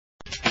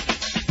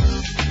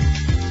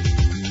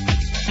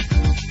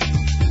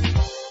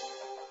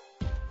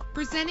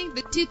Presenting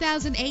the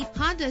 2008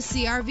 Honda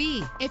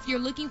CR-V. If you're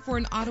looking for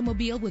an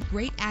automobile with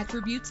great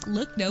attributes,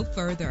 look no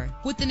further.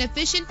 With an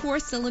efficient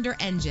 4-cylinder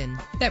engine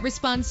that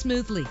responds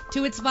smoothly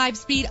to its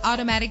 5-speed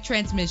automatic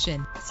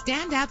transmission,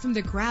 stand out from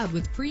the crowd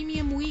with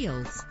premium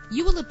wheels.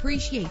 You will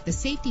appreciate the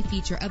safety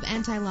feature of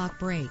anti-lock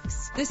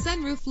brakes. The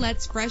sunroof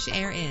lets fresh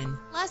air in.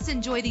 Plus,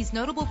 enjoy these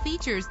notable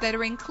features that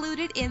are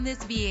included in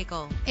this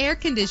vehicle: air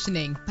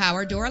conditioning,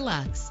 power door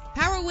locks,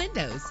 power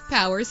windows,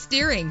 power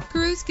steering,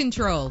 cruise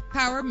control,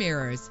 power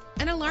mirrors,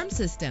 an alarm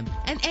system,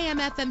 an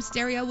AM/FM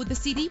stereo with a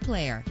CD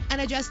player, an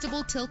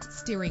adjustable tilt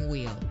steering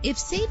wheel. If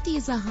safety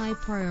is a high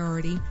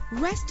priority,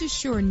 rest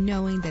assured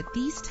knowing that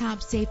these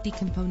top safety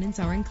components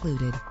are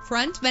included: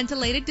 front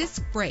ventilated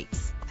disc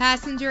brakes,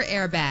 passenger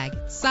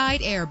airbag,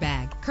 side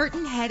airbag,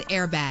 curtain head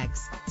airbags,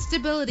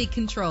 stability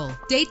control,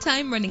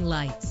 daytime running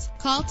lights.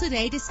 Call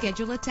today to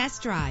schedule a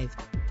test drive.